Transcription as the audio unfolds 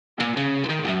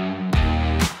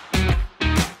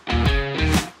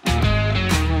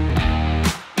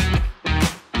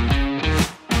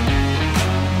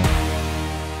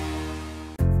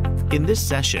In this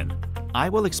session, I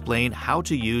will explain how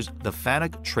to use the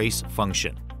FANUC TRACE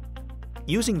function.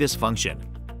 Using this function,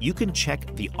 you can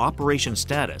check the operation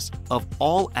status of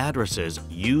all addresses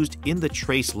used in the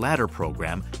trace ladder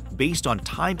program based on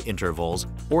time intervals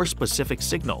or specific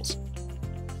signals.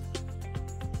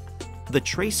 The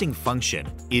tracing function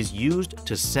is used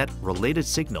to set related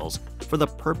signals for the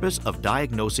purpose of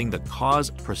diagnosing the cause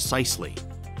precisely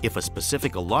if a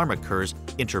specific alarm occurs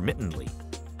intermittently.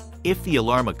 If the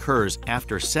alarm occurs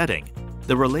after setting,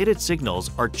 the related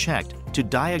signals are checked to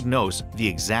diagnose the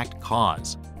exact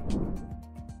cause.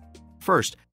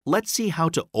 First, let's see how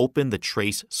to open the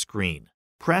trace screen.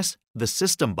 Press the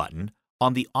System button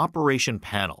on the Operation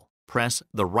panel. Press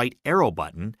the right arrow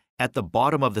button at the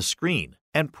bottom of the screen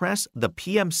and press the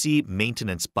PMC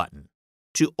Maintenance button.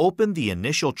 To open the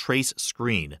initial trace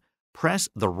screen, press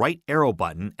the right arrow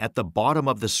button at the bottom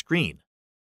of the screen.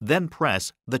 Then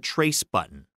press the Trace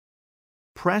button.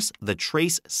 Press the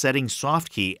Trace Setting soft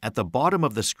key at the bottom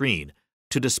of the screen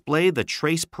to display the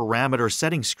Trace Parameter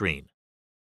Setting screen.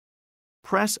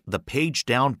 Press the Page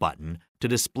Down button to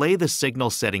display the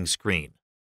Signal Setting screen.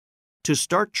 To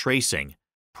start tracing,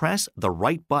 press the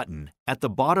right button at the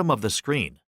bottom of the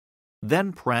screen.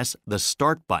 Then press the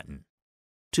Start button.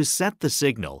 To set the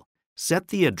signal, set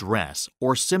the address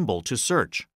or symbol to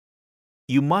search.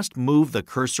 You must move the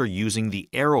cursor using the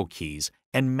arrow keys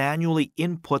and manually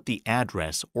input the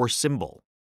address or symbol.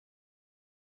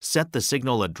 Set the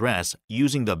signal address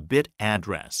using the bit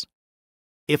address.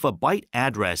 If a byte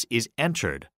address is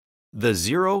entered, the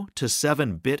 0 to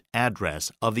 7-bit address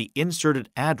of the inserted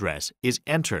address is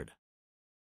entered.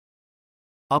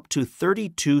 Up to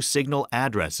 32 signal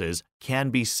addresses can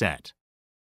be set.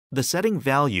 The setting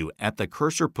value at the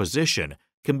cursor position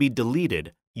can be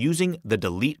deleted using the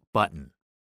Delete button.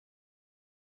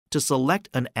 To select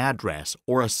an address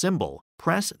or a symbol,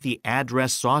 press the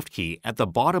Address soft key at the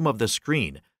bottom of the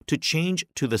screen to change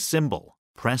to the symbol.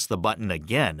 Press the button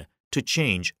again to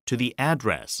change to the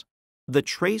address. The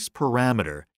trace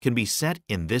parameter can be set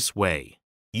in this way.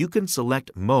 You can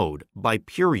select mode by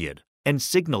period and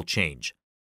signal change.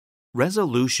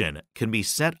 Resolution can be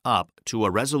set up to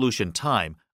a resolution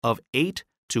time of 8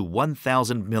 to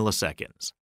 1000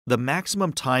 milliseconds. The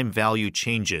maximum time value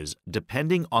changes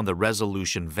depending on the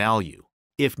resolution value.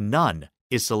 If none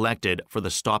is selected for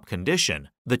the stop condition,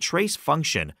 the trace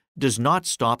function does not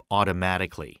stop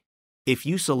automatically. If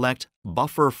you select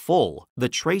Buffer Full, the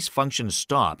trace function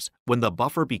stops when the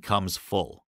buffer becomes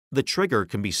full. The trigger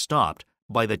can be stopped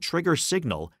by the trigger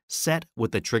signal set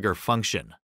with the trigger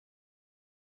function.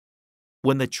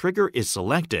 When the trigger is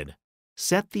selected,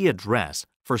 set the address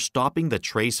for stopping the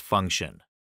trace function.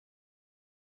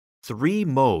 3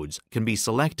 modes can be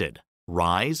selected: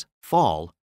 rise,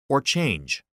 fall, or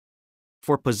change.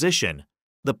 For position,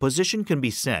 the position can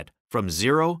be set from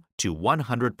 0 to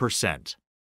 100%.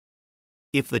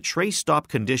 If the trace stop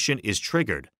condition is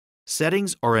triggered,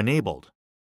 settings are enabled.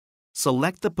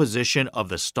 Select the position of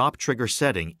the stop trigger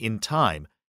setting in time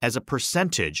as a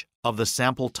percentage of the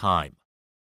sample time.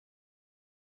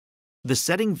 The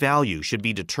setting value should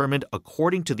be determined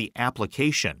according to the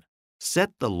application.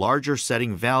 Set the larger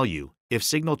setting value if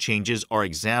signal changes are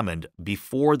examined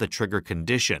before the trigger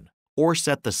condition, or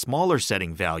set the smaller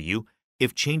setting value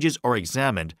if changes are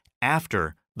examined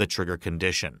after the trigger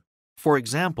condition. For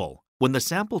example, when the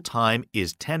sample time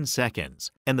is 10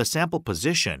 seconds and the sample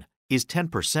position is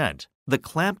 10%, the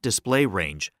clamp display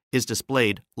range is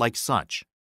displayed like such.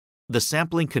 The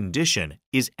sampling condition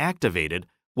is activated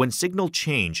when signal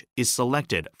change is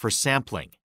selected for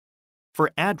sampling.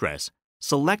 For address,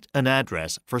 select an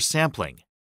address for sampling.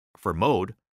 For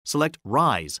mode, select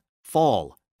rise,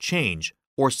 fall, change,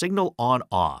 or signal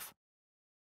on/off.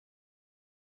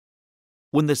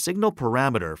 When the signal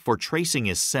parameter for tracing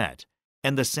is set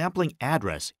and the sampling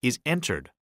address is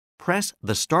entered, press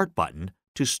the Start button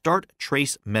to start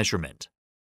trace measurement.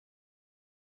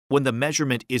 When the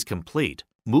measurement is complete,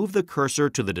 move the cursor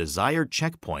to the desired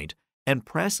checkpoint and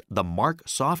press the Mark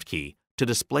soft key to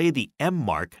display the M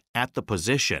mark at the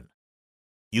position.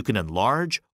 You can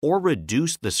enlarge or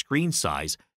reduce the screen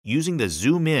size using the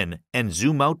Zoom In and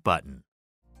Zoom Out button.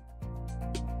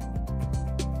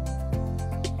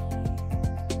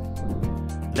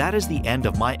 That is the end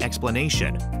of my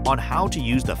explanation on how to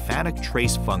use the FANUC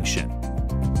TRACE function.